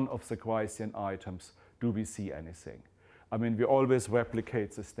on none of the Quaisian items do we see anything. I mean, we always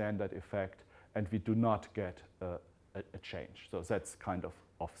replicate the standard effect, and we do not get a change. So that's kind of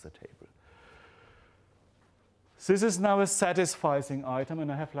off the table. This is now a satisficing item,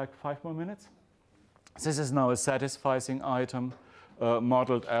 and I have like 5 more minutes. This is now a satisficing item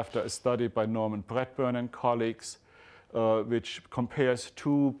modeled after a study by Norman Bradburn and colleagues, which compares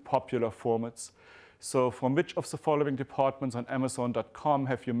 2 popular formats. So from which of the following departments on Amazon.com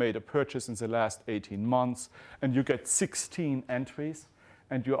have you made a purchase in the last 18 months? And you get 16 entries,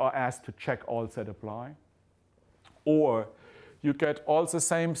 and you are asked to check all that apply. Or you get all the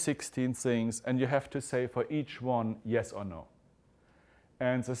same 16 things, and you have to say for each one yes or no.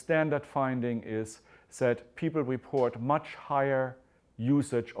 And the standard finding is that people report much higher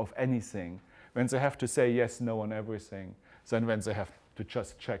usage of anything when they have to say yes, no on everything than when they have to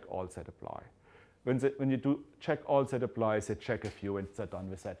just check all that apply. When you do check all that apply, they check a few and they're done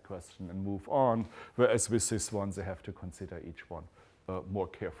with that question and move on, whereas with this one, they have to consider each one more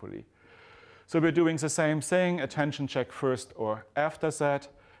carefully. So we're doing the same thing, attention check first or after that.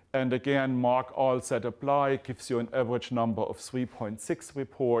 And again, mark all that apply gives you an average number of 3.6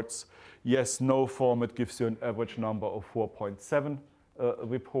 reports. Yes, no format gives you an average number of 4.7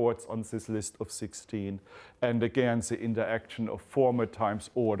 reports on this list of 16. And again, the interaction of format times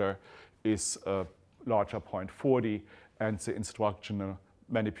order is larger 0.40, and the instructional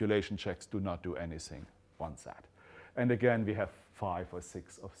manipulation checks do not do anything on that. And again, we have 5 or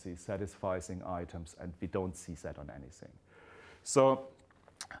 6 of these satisficing items, and we don't see that on anything. So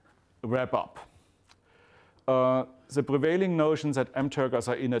wrap up. the prevailing notion that mTurkers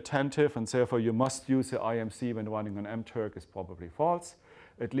are inattentive and therefore you must use the IMC when running on mTurk is probably false.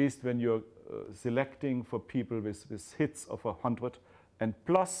 At least when you're selecting for people with hits of 100 and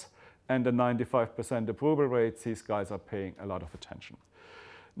plus and a 95% approval rate, these guys are paying a lot of attention.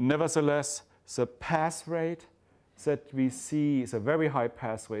 Nevertheless, the pass rate that we see, the very high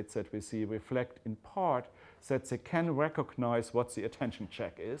pass rates that we see, reflect in part that they can recognize what the attention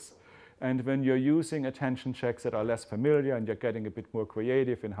check is. And when you're using attention checks that are less familiar and you're getting a bit more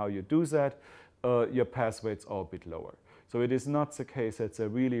creative in how you do that, your pass rates are a bit lower. So it is not the case that they're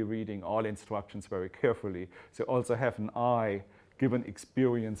really reading all instructions very carefully. They also have an eye, given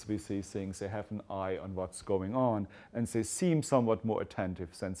experience with these things, they have an eye on what's going on, and they seem somewhat more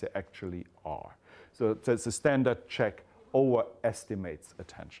attentive than they actually are. So the standard check overestimates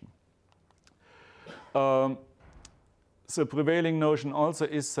attention. The prevailing notion also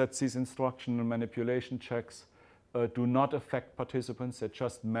is that these instructional manipulation checks do not affect participants. They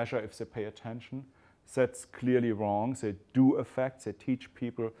just measure if they pay attention. That's clearly wrong. They do affect. They teach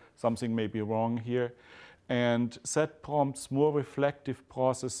people something may be wrong here. And that prompts more reflective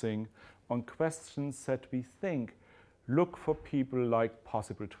processing on questions that we think look for people like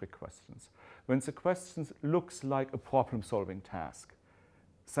possible trick questions. When the question looks like a problem-solving task,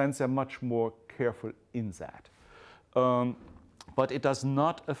 then they're much more careful in that. But it does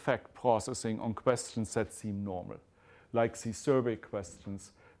not affect processing on questions that seem normal, like the survey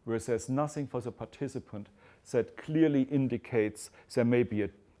questions, where there's nothing for the participant that clearly indicates there may be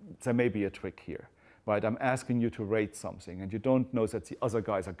a trick here. Right? I'm asking you to rate something, and you don't know that the other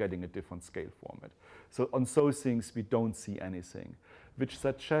guys are getting a different scale format. So on those things, we don't see anything, which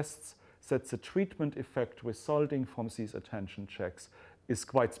suggests that the treatment effect resulting from these attention checks is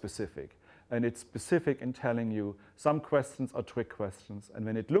quite specific. And it's specific in telling you some questions are trick questions. And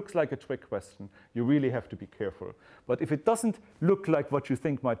when it looks like a trick question, you really have to be careful. But if it doesn't look like what you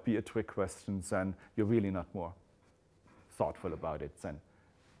think might be a trick question, then you're really not more thoughtful about it than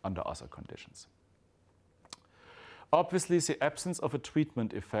under other conditions. Obviously, the absence of a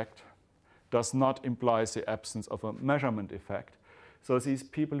treatment effect does not imply the absence of a measurement effect. So these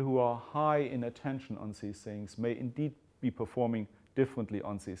people who are high in attention on these things may indeed be performing differently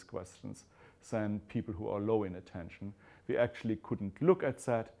on these questions than people who are low in attention. We actually couldn't look at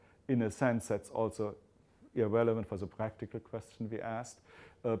that. In a sense, that's also irrelevant for the practical question we asked,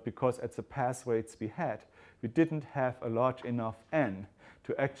 because at the pass rates we had, we didn't have a large enough N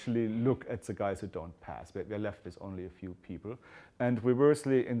to actually look at the guys who don't pass. We're left with only a few people. And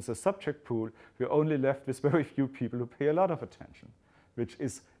reversely, in the subject pool, we're only left with very few people who pay a lot of attention, which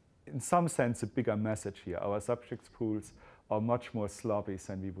is, in some sense, a bigger message here. Our subjects pools are much more sloppy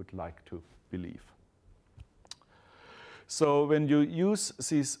than we would like to believe. So when you use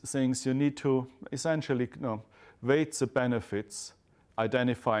these things, you need to essentially weight the benefits,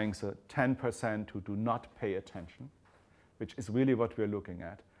 identifying the 10% who do not pay attention, which is really what we're looking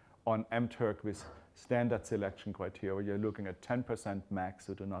at. On mTurk with standard selection criteria, you're looking at 10% max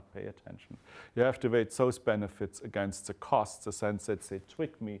who do not pay attention. You have to weight those benefits against the costs, the sense that they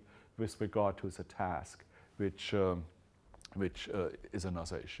trick me with regard to the task, which is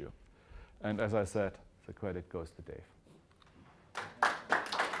another issue. And as I said, the credit goes to Dave.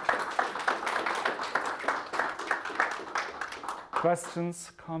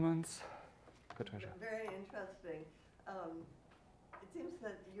 Questions, comments? Patricia. Very interesting. It seems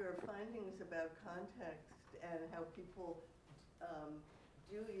that your findings about context and how people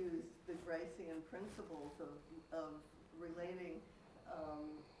do use the Gricean principles of relating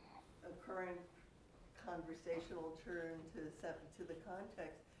a current conversational turn to the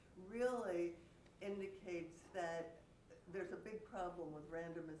context really indicates that there's a big problem with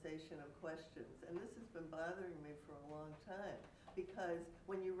randomization of questions. And this has been bothering me for a long time, because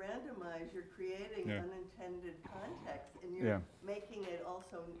when you randomize, you're creating unintended context, and you're making it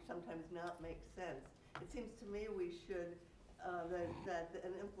also sometimes not make sense. It seems to me we should, that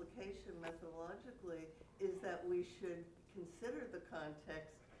an implication methodologically is that we should consider the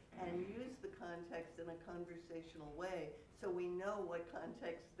context and use the context in a conversational way, so we know what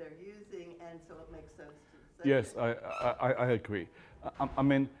context they're using, and so it makes sense to the subject. Yes, I agree. I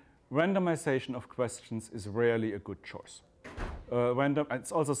mean, randomization of questions is rarely a good choice.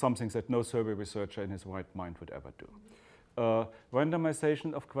 It's also something that no survey researcher in his right mind would ever do.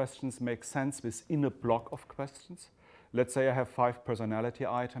 Randomization of questions makes sense within a block of questions. Let's say I have 5 personality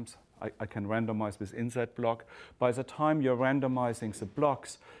items. I can randomize within that block. By the time you're randomizing the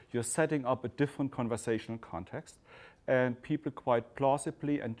blocks, you're setting up a different conversational context, and people quite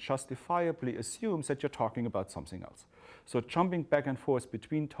plausibly and justifiably assume that you're talking about something else. So jumping back and forth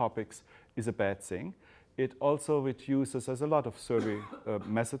between topics is a bad thing. it also reduces, there's a lot of survey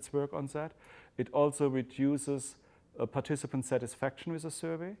methods work on that. It also reduces participant satisfaction with a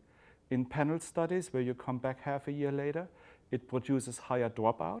survey. In panel studies where you come back half a year later, it produces higher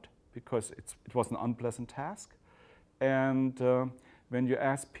dropout because it was an unpleasant task. And when you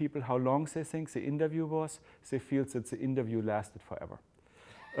ask people how long they think the interview was, they feel that the interview lasted forever.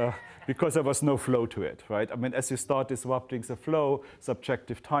 Because there was no flow to it, right? I mean, as you start disrupting the flow,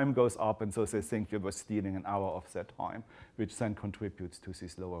 subjective time goes up, and so they think you were stealing an hour of their time, which then contributes to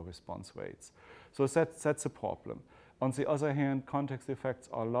these lower response rates. So that's a problem. On the other hand, context effects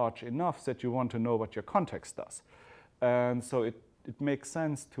are large enough that you want to know what your context does. And so it makes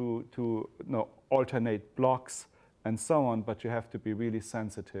sense to alternate blocks and so on, but you have to be really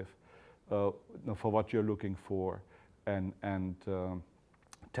sensitive for what you're looking for and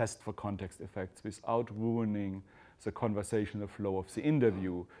test for context effects without ruining the conversational flow of the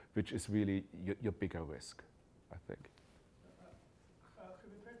interview, which is really your bigger risk, I think. Should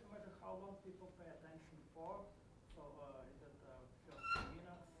we try to measure how long people pay attention for? So is it just 2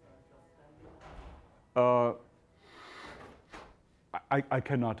 minutes, just 10 minutes?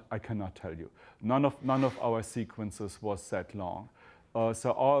 I cannot tell you. None of our sequences was that long.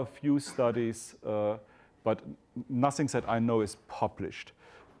 There are a few studies, but nothing that I know is published,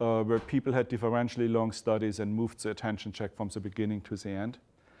 where people had differentially long studies and moved the attention check from the beginning to the end.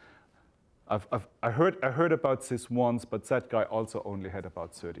 I heard about this once, but that guy also only had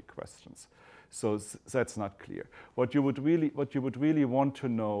about 30 questions. So that's not clear. What you would really want to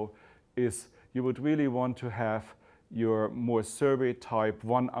know is you would really want to have your more survey type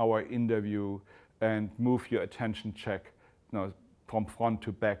 1 hour interview and move your attention check from front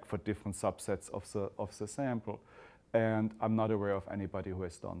to back for different subsets of the sample. And I'm not aware of anybody who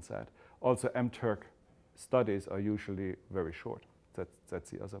has done that. Also, MTurk studies are usually very short. That's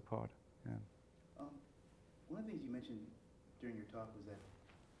the other part. Yeah. One of the things you mentioned during your talk was that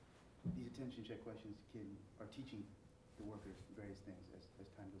these attention check questions are teaching the workers various things as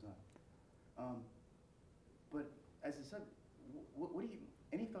time goes on. But as a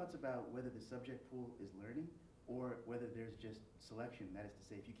any thoughts about whether the subject pool is learning or whether there's just selection? That is to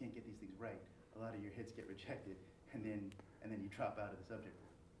say, if you can't get these things right, a lot of your hits get rejected, and then you drop out of the subject pool.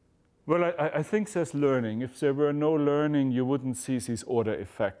 Well, I think there's learning. If there were no learning, you wouldn't see these order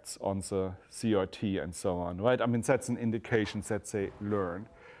effects on the CRT and so on, right? I mean, that's an indication that they learn.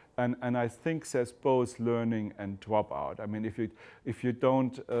 And I think there's both learning and dropout. I mean, if you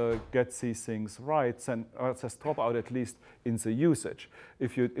don't get these things right, then there's dropout at least in the usage.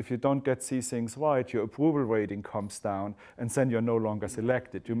 If you don't get these things right, your approval rating comes down, and then you're no longer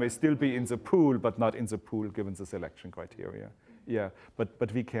selected. You may still be in the pool, but not in the pool given the selection criteria. Yeah,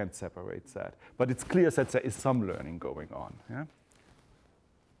 but we can't separate that. But it's clear that there is some learning going on. Yeah,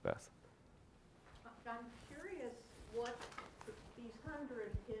 Beth. I'm curious what these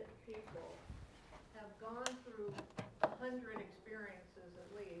 100 hit people have gone through 100 experiences at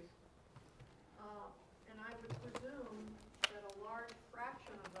least, and I would presume that a large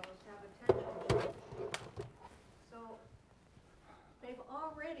fraction of those have attention. So they've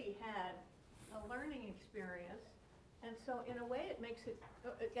already had a learning experience. And so in a way, it makes it,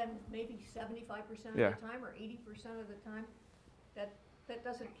 again, maybe 75% of the time or 80% of the time, that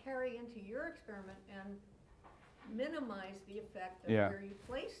doesn't carry into your experiment and minimize the effect of where you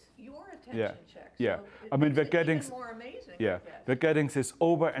place your attention checks. Yeah, so I mean, we're getting even more amazing. Yeah, we're getting this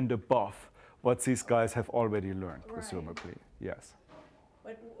over and above what these guys have already learned, presumably. Yes.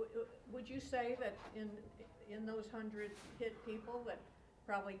 But would you say that in those 100 hit people that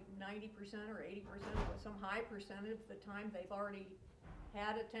probably 90% or 80%, or some high percentage of the time they've already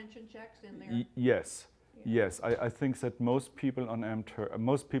had attention checks in there? Yes. Yeah. Yes, I think that most people on MTurk,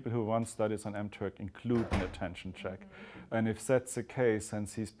 most people who run studies on MTurk include an attention check. Mm-hmm. And if that's the case, then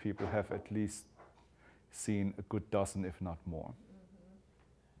these people have at least seen a good dozen, if not more.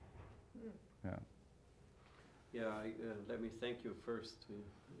 Mm-hmm. Yeah. Yeah, let me thank you first.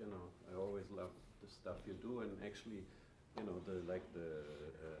 I always love the stuff you do, and actually, the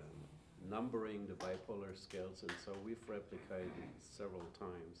numbering, the bipolar scales, and so we've replicated several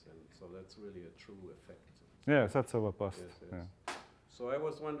times, and so that's really a true effect. Yeah, that's so robust. Yes, yes. Yeah. So I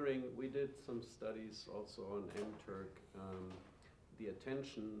was wondering, we did some studies also on MTurk. The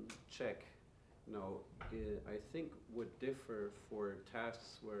attention check, I think would differ for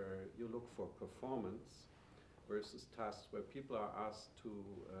tasks where you look for performance versus tasks where people are asked to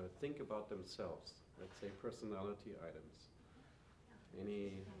think about themselves, let's say personality items.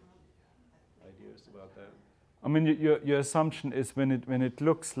 Any ideas about that? I mean, your assumption is when it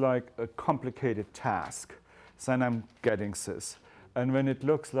looks like a complicated task, then I'm getting this. And when it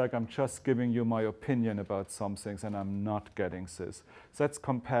looks like I'm just giving you my opinion about some things and I'm not getting this, that's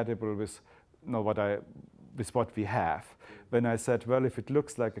compatible with with what we have. When I said, well, if it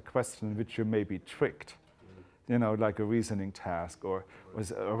looks like a question in which you may be tricked, like a reasoning task or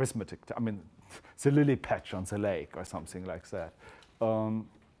arithmetic, the lily patch on the lake or something like that.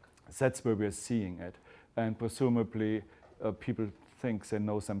 That's where we're seeing it. And presumably, people think they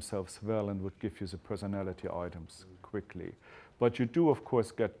know themselves well and would give you the personality items quickly. But you do, of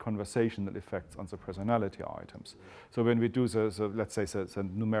course, get conversational effects on the personality items. So when we do let's say, the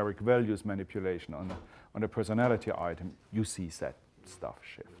numeric values manipulation on a personality item, you see that stuff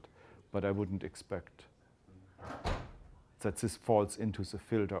shift. But I wouldn't expect that this falls into the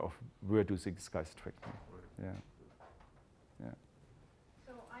filter of where do these guys trick me. Yeah. Yeah.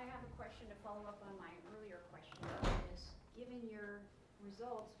 So I have a question to follow up on my earlier question. Is, given your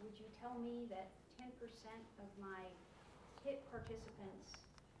results, would you tell me that 10% of my HIT participants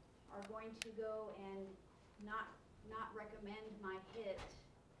are going to go and not recommend my HIT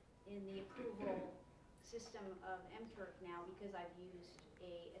in the approval system of MTurk now because I've used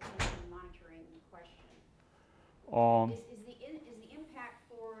a attention monitoring question? Is the impact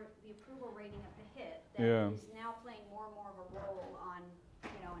for the approval rating of the HIT that is now playing more and more of a role on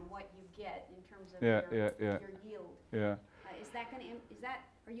in what you get in terms of your yield? Yeah. Is that going to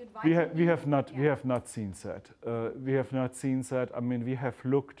are you advising? We have not seen that. We have not seen that. We have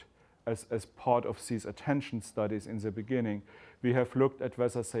looked as part of these attention studies in the beginning. We have looked at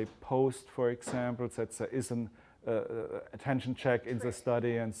whether, say, post, for example, that there is an attention check in the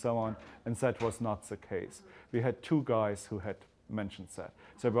study and so on, and that was not the case. We had 2 guys who had mentioned that.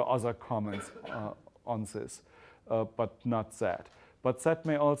 There were other comments on this, but not that. But that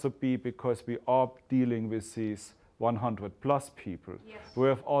may also be because we are dealing with these 100 plus people who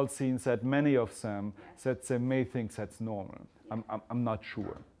have all seen that, many of them, that they may think that's normal. I'm not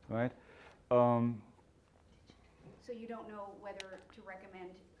sure, right? So you don't know whether to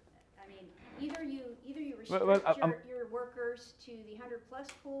recommend. Either you restrict your workers to the 100 plus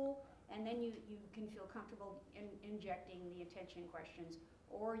pool, and then you can feel comfortable in injecting the attention questions,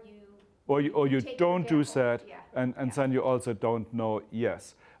 or you don't do that, and then you also don't know.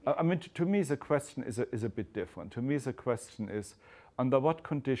 Yes, to me the question is a bit different. To me the question is, under what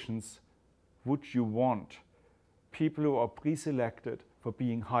conditions would you want people who are pre-selected for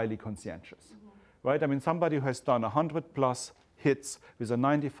being highly conscientious, right? Somebody who has done 100 plus hits with a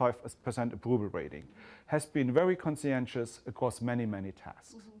 95% approval rating has been very conscientious across many, many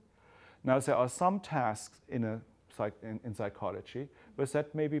tasks. Now, there are some tasks in psychology where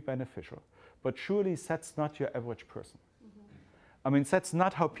that may be beneficial, but surely that's not your average person. That's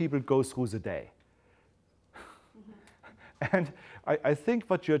not how people go through the day. And I think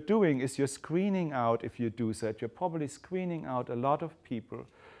what you're doing is you're screening out, if you do that, you're probably screening out a lot of people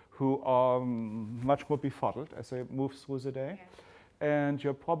who are much more befuddled as they move through the day. And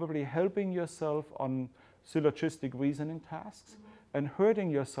you're probably helping yourself on syllogistic reasoning tasks and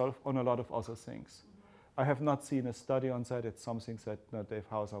hurting yourself on a lot of other things. I have not seen a study on that. It's something that Dave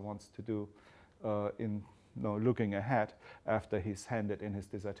Hauser wants to do looking ahead after he's handed in his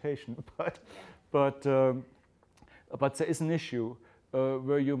dissertation. But there is an issue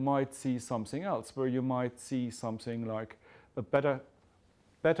where you might see something else, where you might see something like a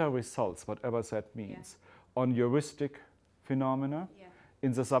better results, whatever that means, on heuristic phenomena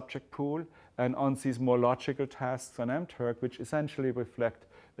in the subject pool and on these more logical tasks on MTurk, which essentially reflect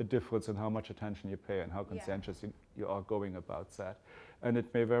a difference in how much attention you pay and how conscientious you are going about that. And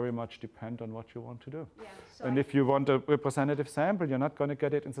it may very much depend on what you want to do. And if you want a representative sample, you're not going to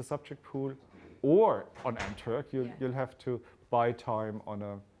get it in the subject pool or on MTurk. You'll have to buy time on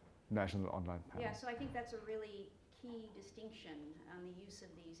a national online panel. Yeah, so I think that's a really key distinction on the use of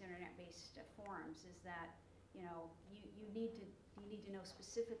these internet-based forums is that you need to know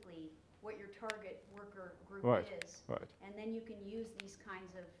specifically what your target worker group is, and then you can use these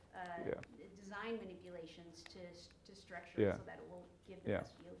kinds of design manipulations to structure it so that it will give the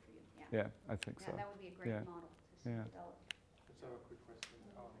best yield for you. Yeah, I think so. That would be a great model to develop. Just have a quick question.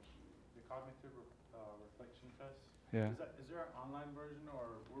 The cognitive reflection test. Yeah. Is there an online version,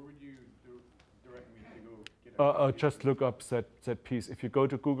 or where would you direct me to go get it? Just look up that piece. If you go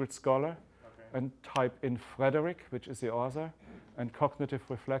to Google Scholar and type in Frederick, which is the author, and cognitive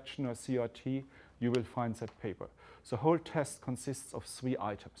reflection or CRT, you will find that paper. The whole test consists of 3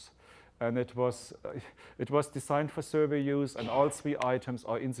 items. And it was designed for survey use, and all 3 items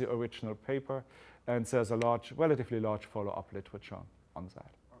are in the original paper. And there's a relatively large follow-up literature on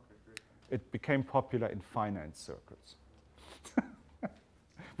that. Okay, great. It became popular in finance circles.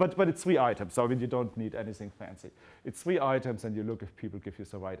 But it's 3 items, so I mean, you don't need anything fancy. It's 3 items, and you look if people give you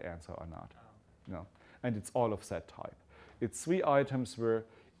the right answer or not. No. And it's all of that type. It's 3 items where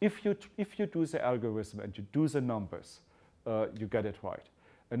if you do the algorithm and you do the numbers, you get it right.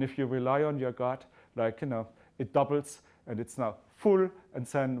 And if you rely on your gut, like, it doubles and it's now full, and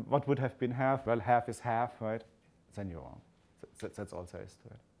then what would have been half? Well, half is half, right? Then you're wrong. That's all there is to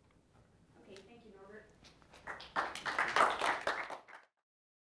it.